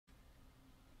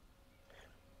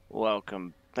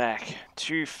Welcome back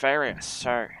to Faeria.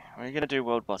 So, we're going to do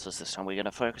world bosses this time. We're going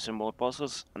to focus on world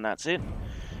bosses, and that's it.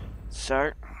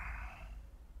 So,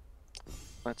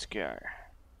 let's go.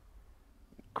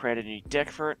 Create a new deck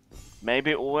for it.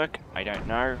 Maybe it will work. I don't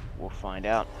know. We'll find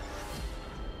out.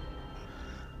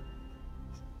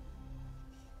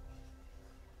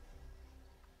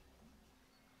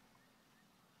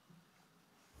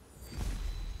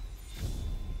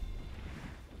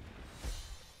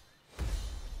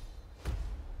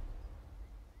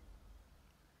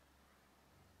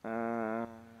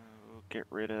 We'll get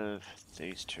rid of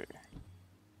these two.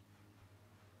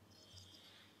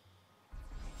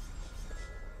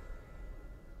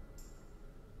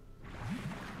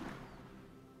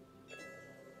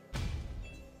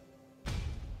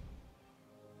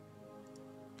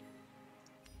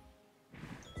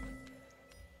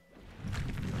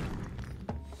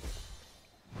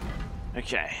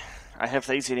 Okay, I have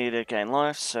these in here to gain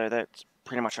life, so that's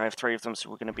pretty much I have 3 of them, so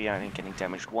we're going to be only getting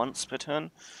damaged once per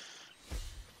turn.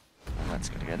 And that's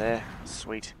going to go there.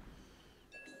 Sweet.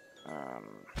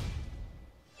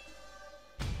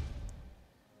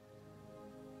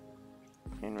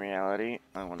 In reality,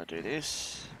 I want to do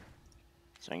this,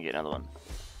 so I can get another one.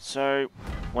 So,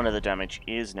 one of the damage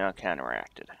is now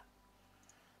counteracted.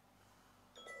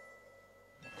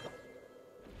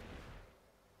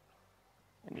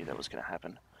 I knew that was going to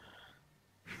happen.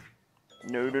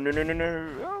 No, no, no, no, no,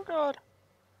 no! Oh god!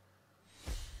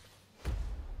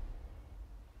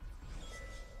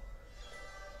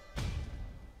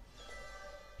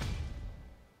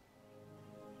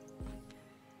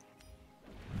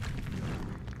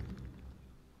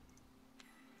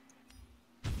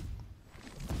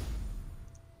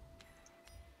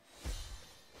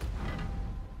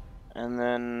 And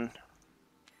then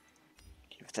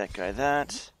give that guy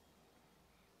that.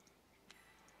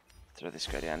 Throw this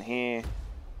guy down here.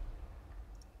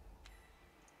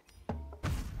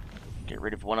 Get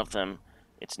rid of one of them.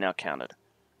 It's now countered.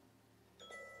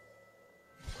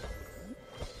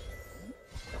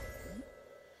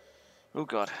 Oh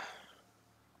god.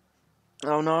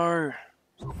 Oh no!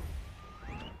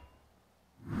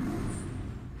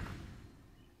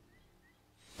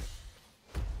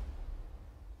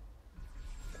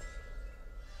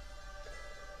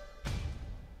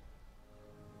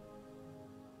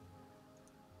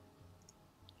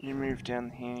 You move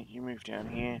down here, you move down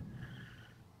here.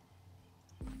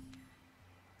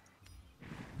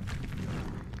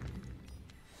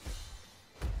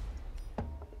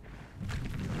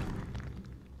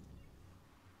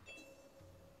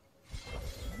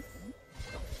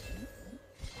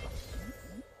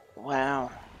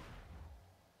 Wow.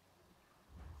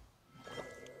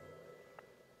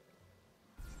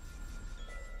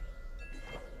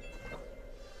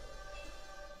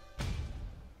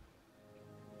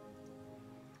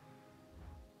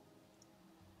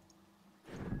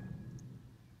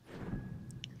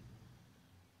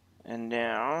 And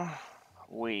now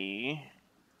we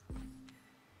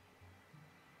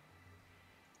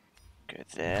go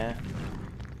there.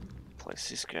 Place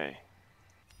this guy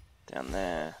down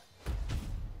there.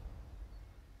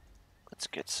 Let's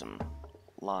get some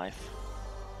life.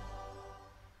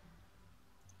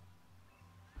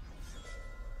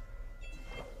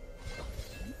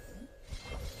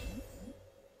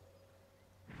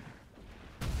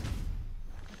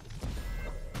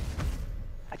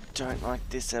 I don't like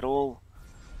this at all.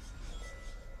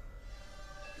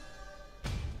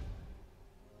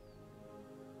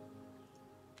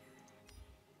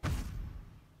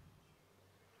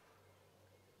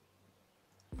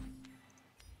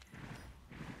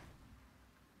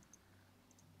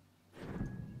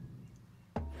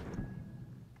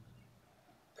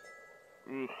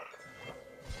 Ugh.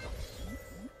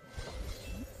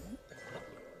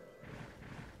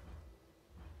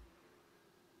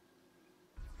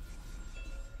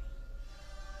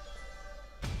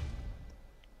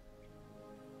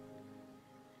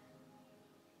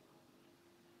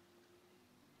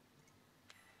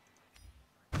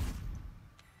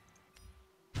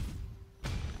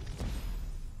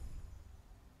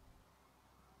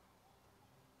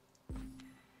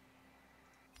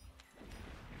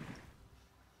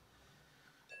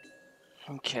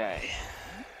 Okay.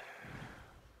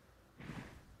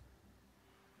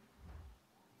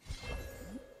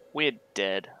 We're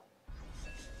dead.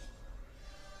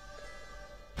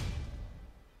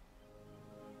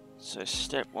 So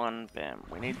step 1, bam,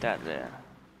 we need that there.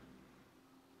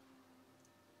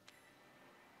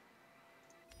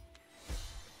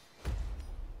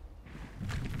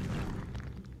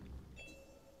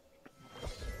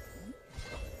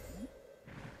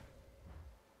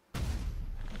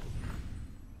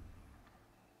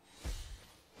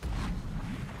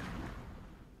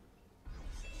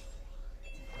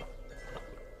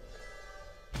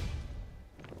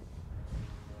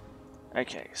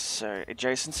 Okay, so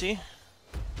adjacency,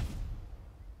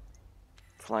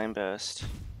 flame burst,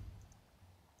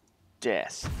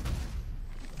 death,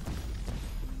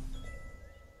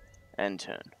 and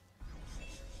turn.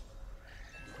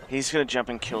 He's gonna jump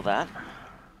and kill that.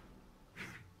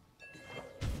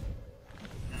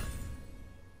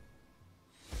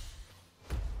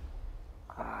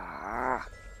 Ah.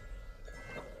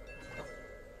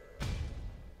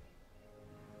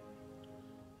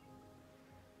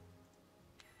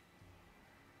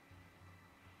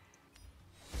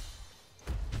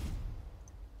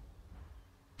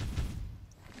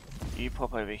 You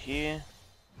pop over here.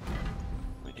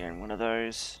 We're getting one of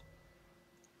those.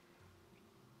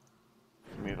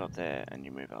 You move up there, and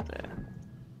you move up there.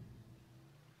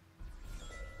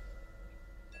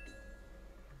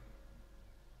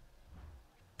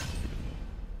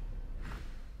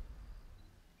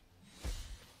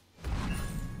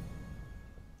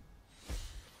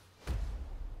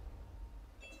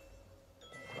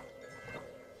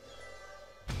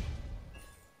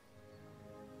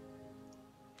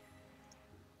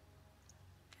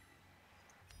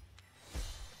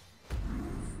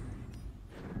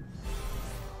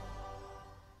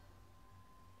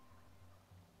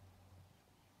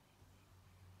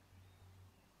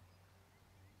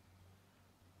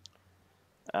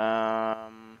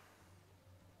 Um...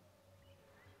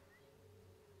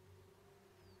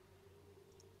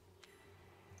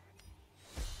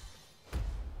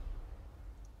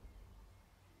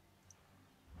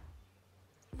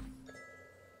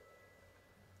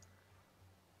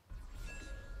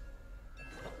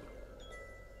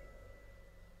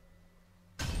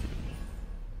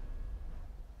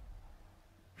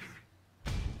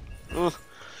 Ugh.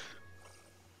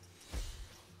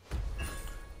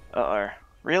 Uh-oh.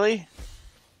 Really?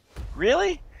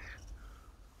 Really?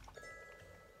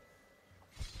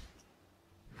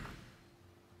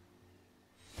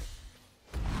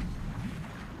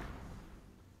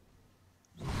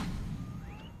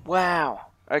 Wow.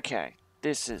 Okay.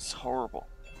 This is horrible.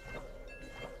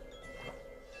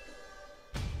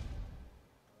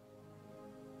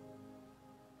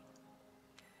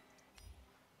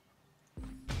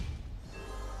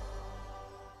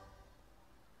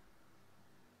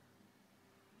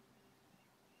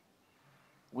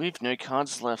 We've no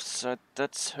cards left, so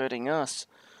that's hurting us.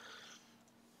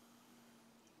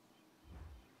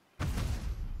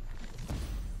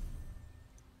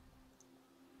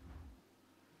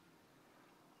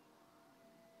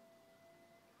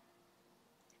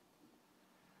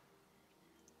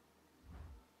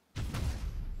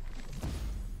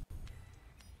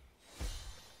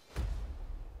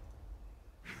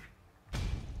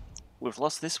 We've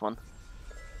lost this one.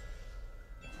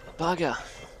 Bugger.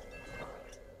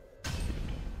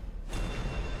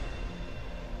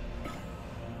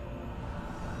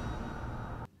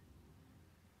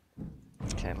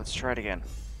 Okay, let's try it again.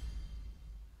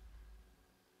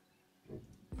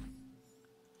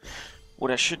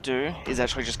 What I should do is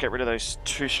actually just get rid of those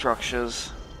two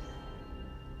structures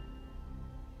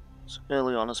as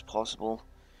early on as possible.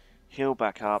 Heal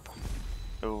back up.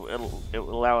 It'll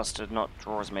allow us to not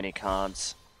draw as many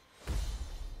cards.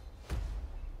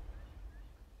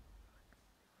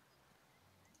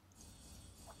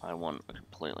 I want a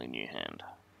completely new hand.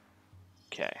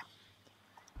 Okay.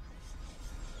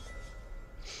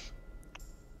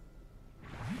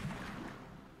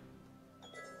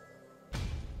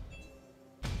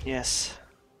 Yes.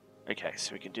 Okay,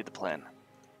 so we can do the plan.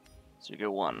 So we go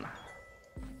 1.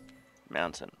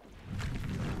 Mountain.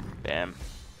 Bam.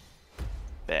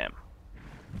 Bam.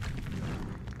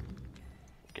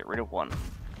 Get rid of 1.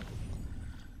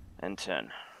 And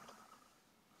turn.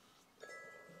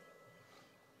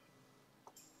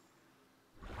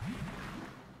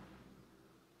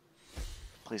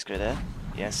 Please go there.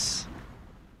 Yes.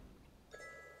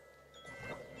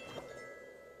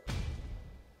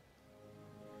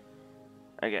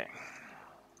 Okay.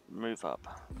 Move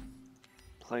up.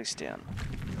 Place down.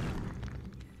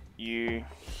 You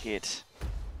hit.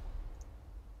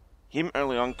 Him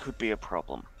early on could be a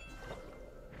problem.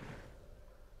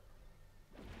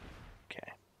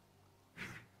 Okay.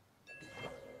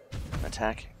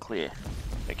 Attack, clear.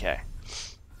 Okay.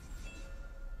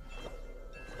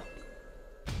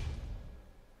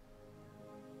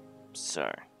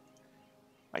 So,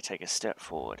 I take a step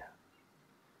forward.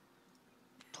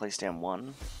 Place down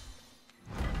 1,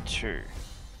 2.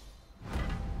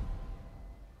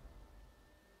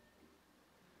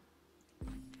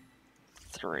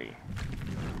 Three.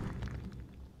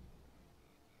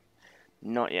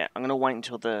 Not yet. I'm going to wait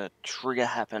until the trigger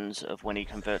happens of when he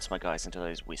converts my guys into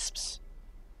those wisps.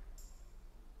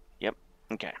 Yep.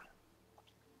 Okay.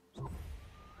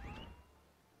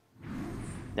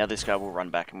 Now this guy will run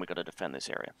back and we've got to defend this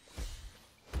area.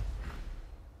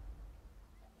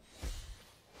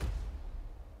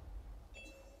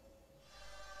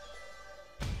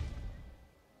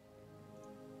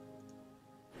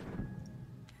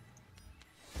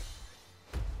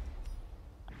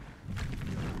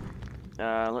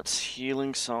 Let's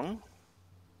healing song.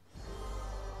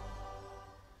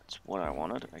 That's what I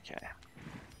wanted. Okay.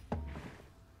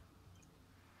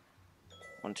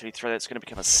 1, 2, 3. That's going to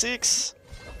become a 6.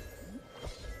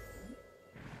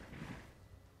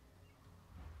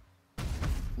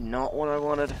 Not what I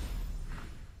wanted.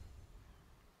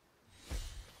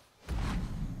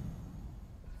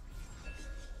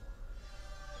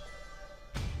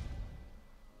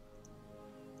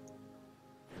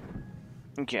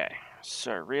 Okay,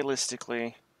 so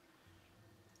realistically,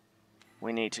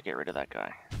 we need to get rid of that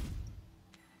guy.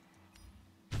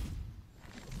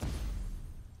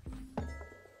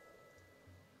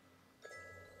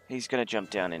 He's going to jump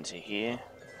down into here.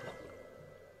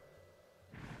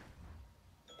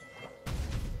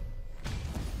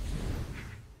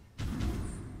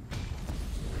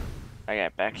 Okay,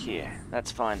 back here.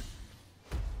 That's fine.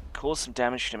 Cause some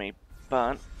damage to me,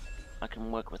 but I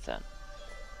can work with that.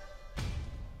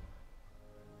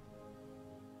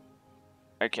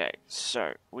 Okay,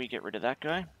 so we get rid of that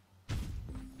guy.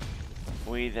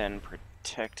 We then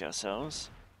protect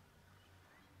ourselves.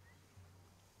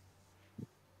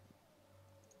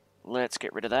 Let's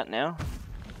get rid of that now.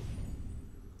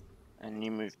 And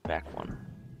you move back one.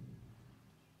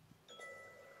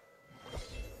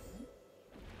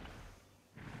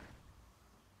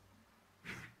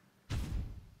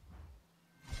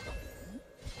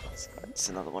 So that's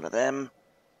another one of them.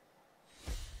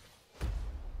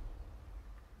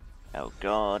 Oh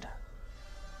god.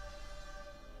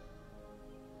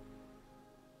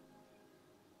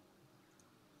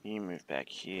 You move back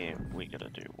here. We gotta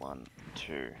do 1,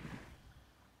 2.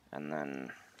 And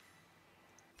then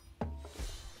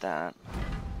that.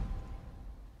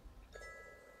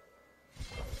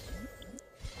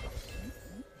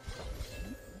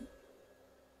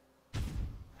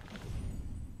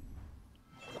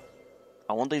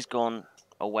 I want these gone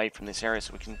away from this area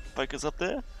so we can focus up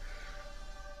there.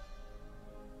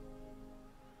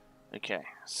 Okay,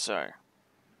 so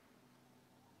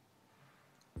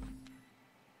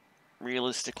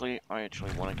realistically, I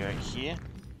actually want to go here.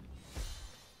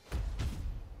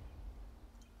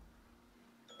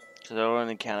 Because I haven't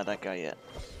encountered that guy yet.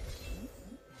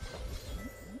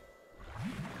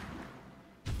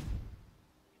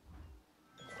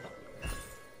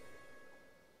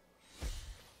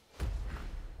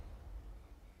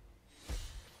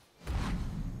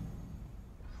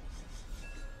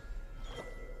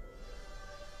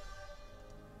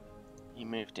 You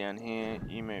move down here,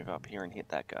 you move up here and hit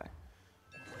that guy.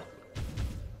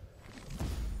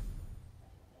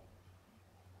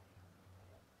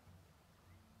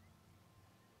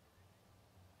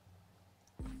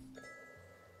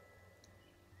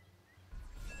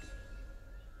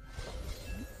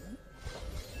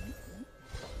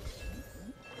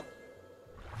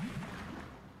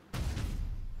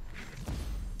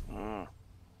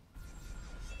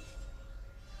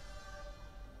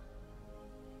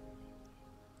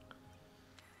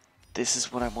 This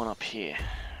is what I want up here.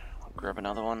 I'll grab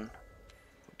another one.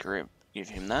 Give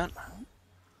him that.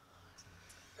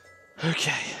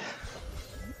 Okay.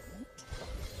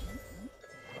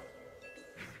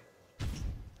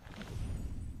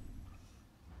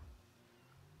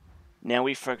 Now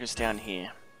we focus down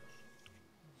here.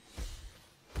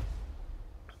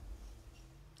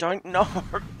 Don't know.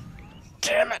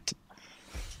 Damn it.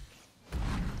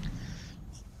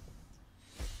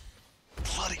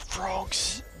 Bloody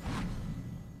frogs.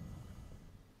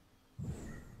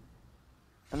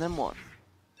 And then what?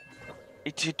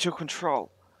 It took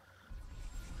control.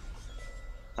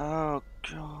 Oh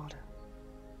god.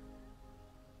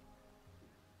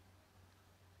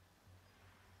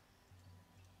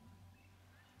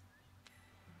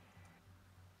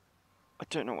 I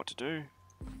don't know what to do.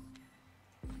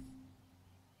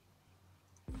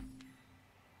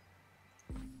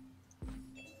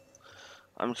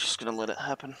 I'm just gonna let it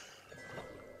happen.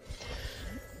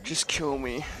 Just kill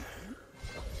me.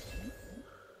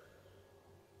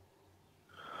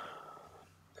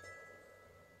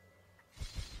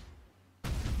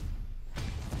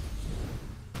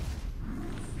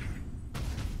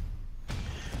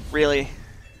 Really?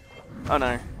 Oh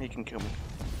no, he can kill me.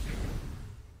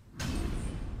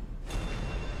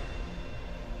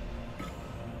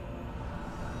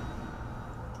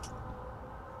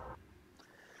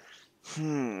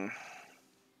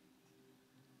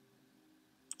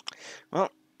 Well,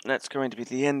 that's going to be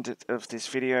the end of this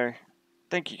video.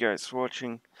 Thank you guys for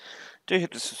watching. Do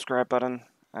hit the subscribe button,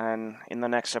 and in the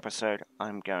next episode,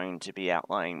 I'm going to be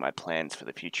outlining my plans for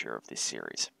the future of this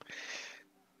series.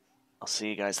 I'll see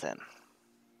you guys then.